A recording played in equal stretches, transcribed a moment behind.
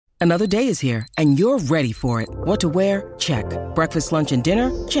Another day is here, and you're ready for it. What to wear? Check. Breakfast, lunch, and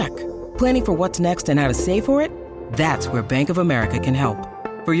dinner? Check. Planning for what's next and how to save for it? That's where Bank of America can help.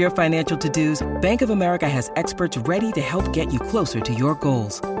 For your financial to-dos, Bank of America has experts ready to help get you closer to your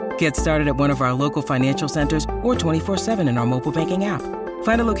goals. Get started at one of our local financial centers or 24/7 in our mobile banking app.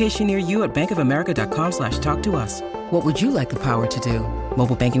 Find a location near you at bankofamerica.com/talktous. What would you like the power to do?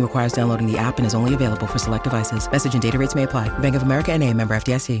 Mobile banking requires downloading the app and is only available for select devices. Message and data rates may apply. Bank of America N.A., member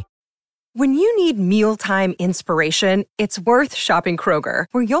FDIC. When you need mealtime inspiration, it's worth shopping Kroger,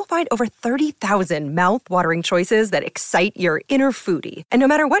 where you'll find over 30,000 mouth-watering choices that excite your inner foodie. And no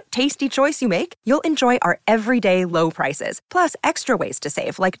matter what tasty choice you make, you'll enjoy our everyday low prices, plus extra ways to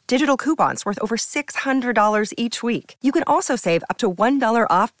save, like digital coupons worth over $600 each week. You can also save up to $1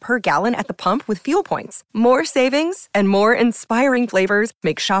 off per gallon at the pump with fuel points. More savings and more inspiring flavors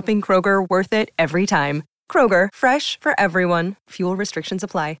make shopping Kroger worth it every time. Kroger, fresh for everyone. Fuel restrictions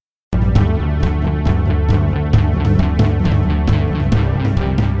apply.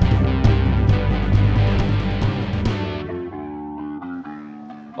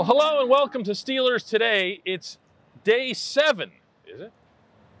 Well, hello and welcome to Steelers Today. It's day 7, is it?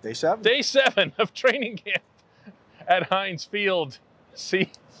 Day 7? Day 7 of training camp at Heinz Field. See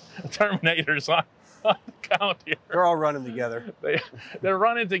the Terminators on the count here. They're all running together. They're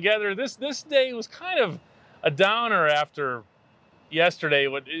running together. This day was kind of a downer after yesterday.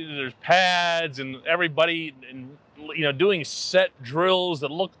 There's pads and everybody doing set drills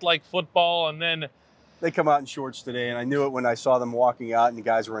that looked like football, and then they come out in shorts today, and I knew it when I saw them walking out and the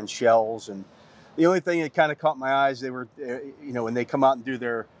guys were in shells. And the only thing that kind of caught my eyes, they were, when they come out and do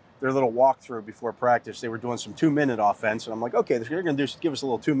their little walkthrough before practice, they were doing some 2-minute offense. And I'm like, okay, they're going to give us a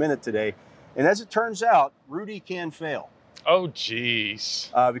little 2-minute today. And as it turns out, Rudy can fail. Oh,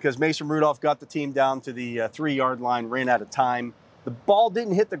 geez. Because Mason Rudolph got the team down to the 3-yard line, ran out of time. The ball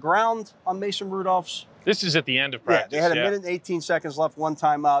didn't hit the ground on Mason Rudolph's. This is at the end of practice. Yeah, they had a minute and 18 seconds left, one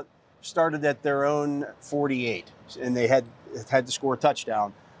timeout. Started at their own 48, and they had to score a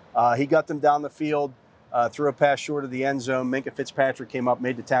touchdown. He got them down the field, threw a pass short of the end zone. Minkah Fitzpatrick came up,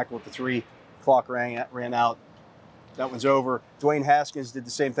 made the tackle at the 3. Clock ran out. That one's over. Dwayne Haskins did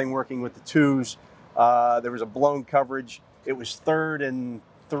the same thing, working with the 2s. There was a blown coverage. It was 3rd and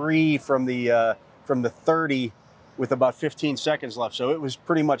 3 from the 30 with about 15 seconds left. So it was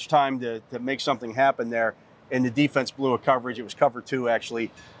pretty much time to make something happen there. And the defense blew a coverage. It was cover 2,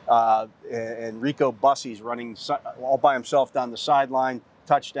 actually. And Rico Bussey's running all by himself down the sideline,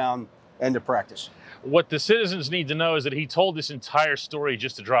 touchdown, end of practice. What the citizens need to know is that he told this entire story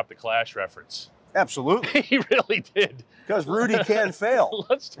just to drop the Clash reference. Absolutely. He really did. Because Rudy can fail.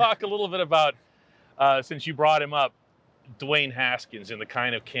 Let's talk a little bit about, since you brought him up, Dwayne Haskins and the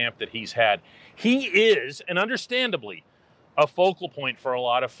kind of camp that he's had. He is, and understandably, a focal point for a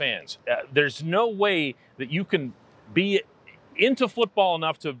lot of fans. There's no way that you can be into football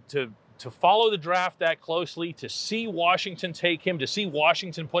enough to follow the draft that closely, to see Washington take him, to see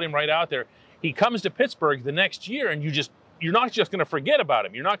Washington put him right out there. He comes to Pittsburgh the next year, and you're not just going to forget about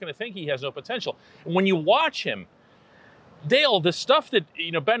him. You're not going to think he has no potential. And when you watch him, Dale, the stuff that,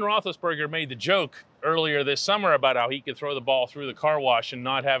 Ben Roethlisberger made the joke earlier this summer about how he could throw the ball through the car wash and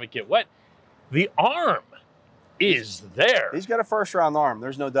not have it get wet. The arm is there. He's got a first-round arm.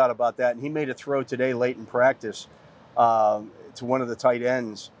 There's no doubt about that. And he made a throw today late in practice to one of the tight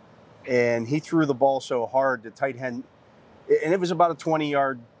ends. And he threw the ball so hard, the tight end, and it was about a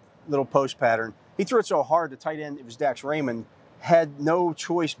 20-yard little post pattern. He threw it so hard, the tight end, it was Dax Raymond, had no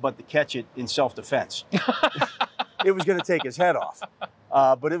choice but to catch it in self-defense. It was going to take his head off.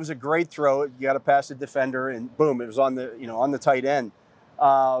 But it was a great throw. You got to pass the defender, and boom, it was on the tight end.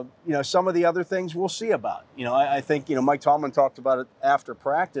 Some of the other things we'll see about. I think Mike Tomlin talked about it after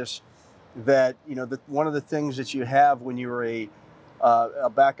practice that one of the things that you have when you're a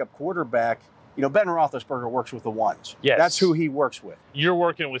backup quarterback, Ben Roethlisberger works with the 1s. Yes, that's who he works with. You're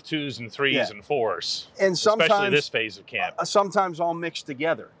working with 2s and 3s and 4s, and sometimes, especially this phase of camp. Sometimes all mixed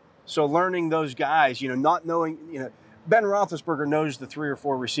together. So learning those guys, not knowing, Ben Roethlisberger knows the 3 or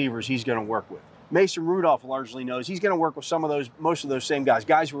 4 receivers he's going to work with. Mason Rudolph largely knows he's going to work with most of those same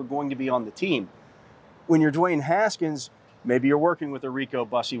guys who are going to be on the team. When you're Dwayne Haskins, maybe you're working with a Rico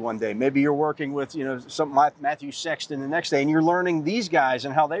Bussey one day. Maybe you're working with, some Matthew Sexton the next day, and you're learning these guys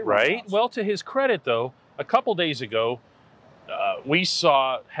and how they run. Right. Well, to his credit, though, a couple days ago, we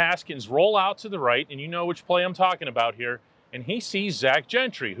saw Haskins roll out to the right, and you know which play I'm talking about here, and he sees Zach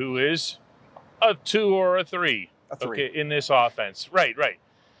Gentry, who is a 2 or a 3. Okay, in this offense. Right.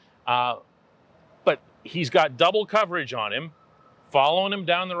 But he's got double coverage on him, following him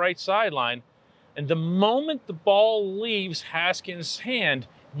down the right sideline. And the moment the ball leaves Haskins' hand,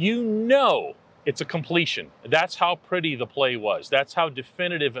 you know it's a completion. That's how pretty the play was. That's how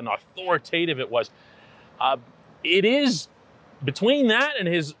definitive and authoritative it was. It is, between that and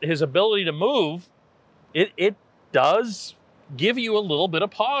his ability to move, it does give you a little bit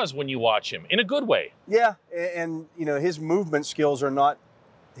of pause when you watch him, in a good way. Yeah, and his movement skills are not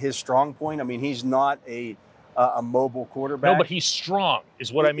his strong point. I mean, he's not a mobile quarterback. No, but he's strong,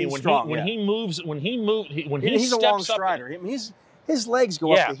 is what I mean. When he moves, he's a long strider. I mean, his legs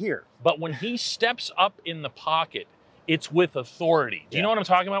go up to here. But when he steps up in the pocket, it's with authority. Do you know what I'm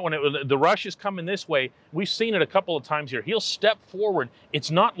talking about? When the rush is coming this way, we've seen it a couple of times here. He'll step forward. It's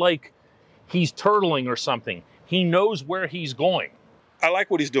not like he's turtling or something. He knows where he's going. I like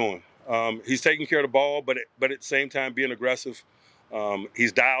what he's doing. He's taking care of the ball, but at the same time being aggressive.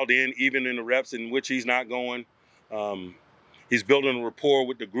 He's dialed in, even in the reps in which he's not going. He's building a rapport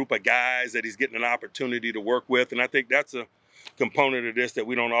with the group of guys that he's getting an opportunity to work with. And I think that's a component of this that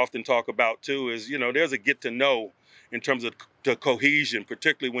we don't often talk about too, is, there's a get to know in terms of the cohesion,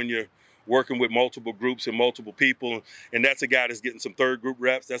 particularly when you're working with multiple groups and multiple people. And that's a guy that's getting some third group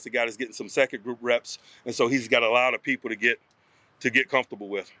reps. That's a guy that's getting some second group reps. And so he's got a lot of people to get comfortable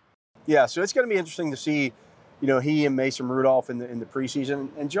with. Yeah, so it's going to be interesting to see, he and Mason Rudolph in the preseason.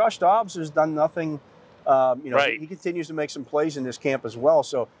 And Josh Dobbs has done nothing. Right. He continues to make some plays in this camp as well.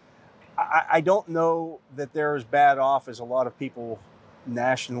 So I don't know that they're as bad off as a lot of people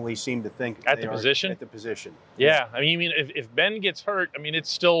nationally seem to think at the position. Yeah, I mean, if Ben gets hurt, I mean,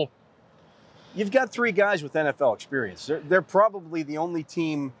 it's still. You've got three guys with NFL experience. They're probably the only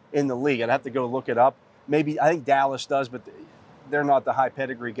team in the league. I'd have to go look it up. Maybe I think Dallas does, but they're not the high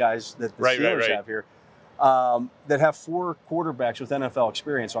pedigree guys that the Steelers have here. That have four quarterbacks with NFL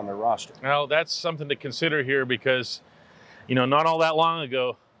experience on their roster. Well, that's something to consider here because, not all that long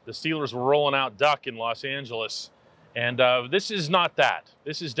ago, the Steelers were rolling out duck in Los Angeles. And this is not that.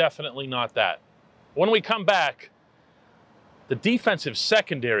 This is definitely not that. When we come back, the defensive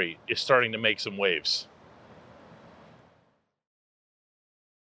secondary is starting to make some waves.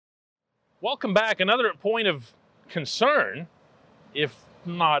 Welcome back. Another point of concern, if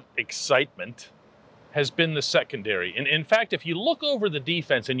not excitement, has been the secondary. And in fact, if you look over the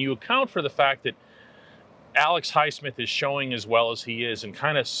defense and you account for the fact that Alex Highsmith is showing as well as he is and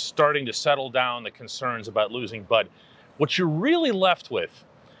kind of starting to settle down the concerns about losing Bud, what you're really left with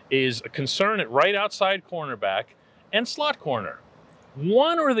is a concern at right outside cornerback and slot corner.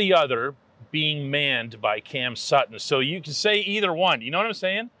 One or the other being manned by Cam Sutton. So you can say either one. You know what I'm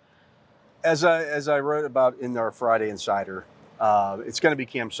saying? As I wrote about in our Friday Insider, it's going to be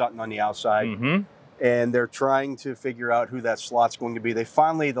Cam Sutton on the outside. Mm-hmm. And they're trying to figure out who that slot's going to be. They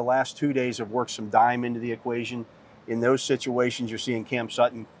finally, the last 2 days, have worked some dime into the equation. In those situations, you're seeing Cam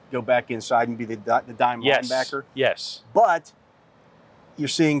Sutton go back inside and be the dime linebacker. Yes. But you're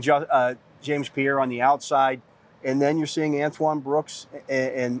seeing James Pierre on the outside, and then you're seeing Antoine Brooks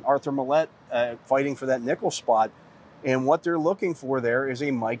and Arthur Millette fighting for that nickel spot. And what they're looking for there is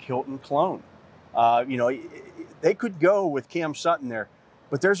a Mike Hilton clone. They could go with Cam Sutton there.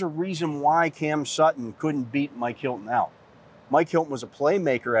 But there's a reason why Cam Sutton couldn't beat Mike Hilton out. Mike Hilton was a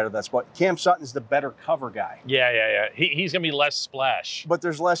playmaker out of that spot. Cam Sutton's the better cover guy. Yeah. He's going to be less splash. But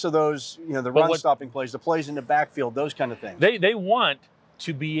there's less of those, the run-stopping plays, the plays in the backfield, those kind of things. They want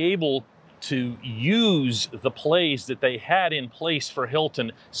to be able to use the plays that they had in place for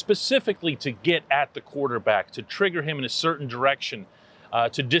Hilton specifically to get at the quarterback, to trigger him in a certain direction,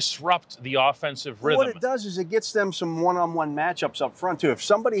 to disrupt the offensive rhythm. What it does is it gets them some one-on-one matchups up front, too. If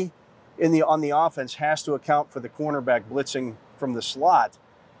somebody on the offense has to account for the cornerback blitzing from the slot,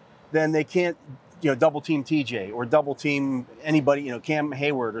 then they can't, double-team TJ or double-team anybody, Cam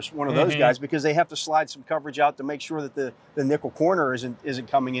Hayward or one of those guys, because they have to slide some coverage out to make sure that the nickel corner isn't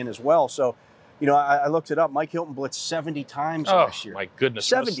coming in as well. So, I looked it up. Mike Hilton blitzed 70 times last year. Oh, my goodness.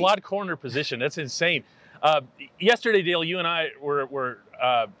 70. The slot corner position, that's insane. Yesterday, Dale, you and I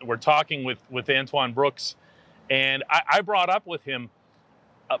were talking with Antoine Brooks, and I brought up with him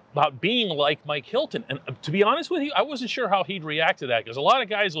about being like Mike Hilton. And to be honest with you, I wasn't sure how he'd react to that, because a lot of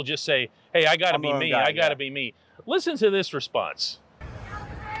guys will just say, hey, I got to be me. I got to be me. Listen to this response.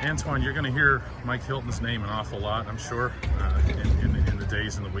 Antoine, you're going to hear Mike Hilton's name an awful lot, I'm sure, in the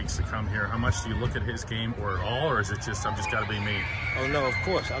days and the weeks to come here. How much do you look at his game or at all, or is it just, I've just got to be me? Oh, no, of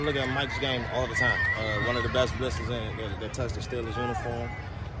course. I look at Mike's game all the time. One of the best blitzers that touched the Steelers uniform.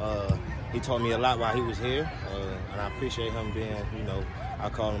 He taught me a lot while he was here, and I appreciate him being, I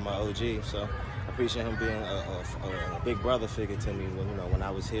call him my OG, so I appreciate him being a big brother figure to me when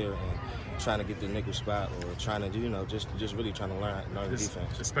I was here and trying to get the nickel spot or trying to, you know, just really trying to learn the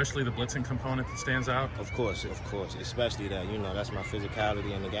defense. Especially the blitzing component that stands out? Of course. Especially that, you know, that's my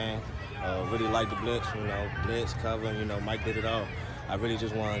physicality in the game. Really like the blitz, you know, blitz, cover, you know, Mike did it all. I really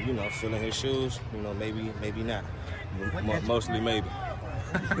just want, you know, fill in his shoes, you know, maybe not. Mostly maybe.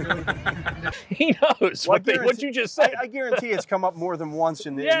 He knows what you just said. I guarantee it's come up more than once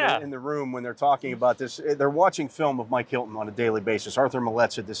in the room when they're talking about this. They're watching film of Mike Hilton on a daily basis. Arthur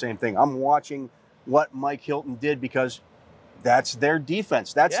Millette said the same thing. I'm watching what Mike Hilton did because that's their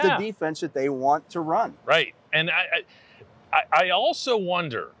defense. That's the defense that they want to run. Right. And I also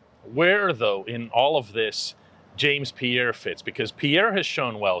wonder where, though, in all of this, James Pierre fits, because Pierre has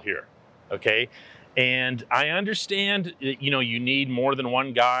shown well here, okay? And I understand, you know, you need more than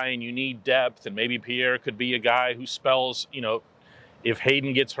one guy and you need depth, and maybe Pierre could be a guy who spells, you know, if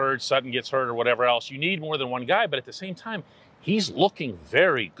Hayden gets hurt, Sutton gets hurt, or whatever else, you need more than one guy, but at the same time, he's looking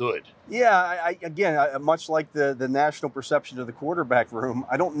very good. Yeah, again, much like the national perception of the quarterback room,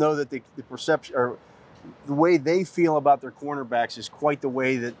 I don't know that the perception or the way they feel about their cornerbacks is quite the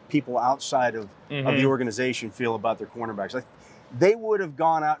way that people outside of the organization feel about their cornerbacks. They would have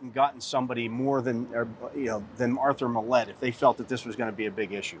gone out and gotten somebody more than Arthur Millette if they felt that this was going to be a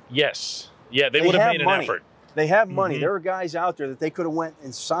big issue. Yes. Yeah, they would have made money. an effort. They have money. There are guys out there that they could have went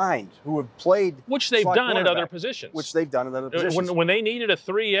and signed who have played. Which they've done at other positions. When they needed a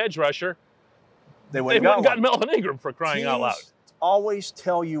 3 edge rusher, they went and got Melvin Ingram, for crying out loud. Always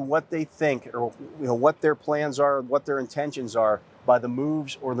tell you what they think, or what their plans are, what their intentions are, by the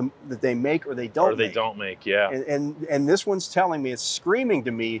moves that they make or they don't make. Yeah. And this one's telling me, it's screaming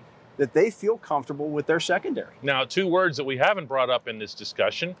to me that they feel comfortable with their secondary. Now, 2 words that we haven't brought up in this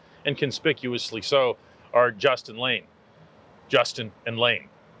discussion, and conspicuously so, are Justin Layne. Justin and Layne.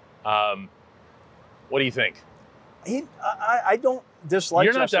 What do you think? I don't dislike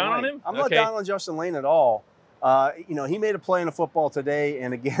Justin Layne. You're not down on him? I'm not down on Justin Layne at all. You know, he made a play in a football today,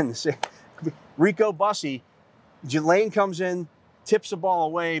 and again, Rico Bussey, Layne comes in, tips the ball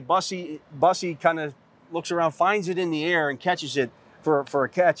away. Bussey kind of looks around, finds it in the air, and catches it for a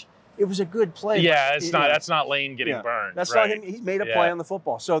catch. It was a good play. Yeah, that's not Layne getting burned. That's not him. He made a play on the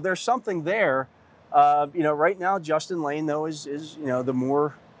football. So there's something there. You know, right now Justin Layne though is you know, the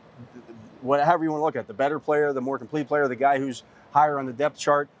more, however you want to look at it, the better player, the more complete player, the guy who's higher on the depth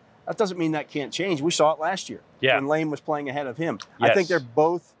chart. That doesn't mean that can't change. We saw it last year when Layne was playing ahead of him. Yes. I think they're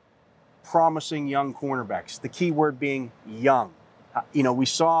both promising young cornerbacks. The key word being young. You know, we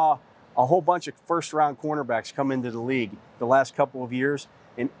saw a whole bunch of first-round cornerbacks come into the league the last couple of years,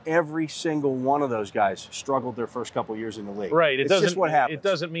 and every single one of those guys struggled their first couple of years in the league. Right. It's just what happens. It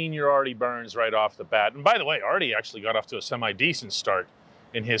doesn't mean you're Artie Burns right off the bat. And by the way, Artie actually got off to a semi-decent start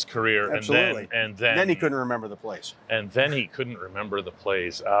in his career. Absolutely. And then he couldn't remember the plays.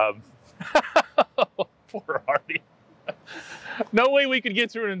 Poor Artie. No way we could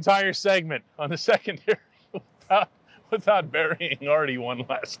get through an entire segment on the secondary without burying Artie one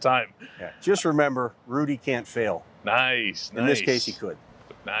last time. Yeah. Just remember, Rudy can't fail. Nice. In this case, he could.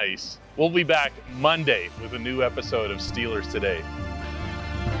 Nice. We'll be back Monday with a new episode of Steelers Today.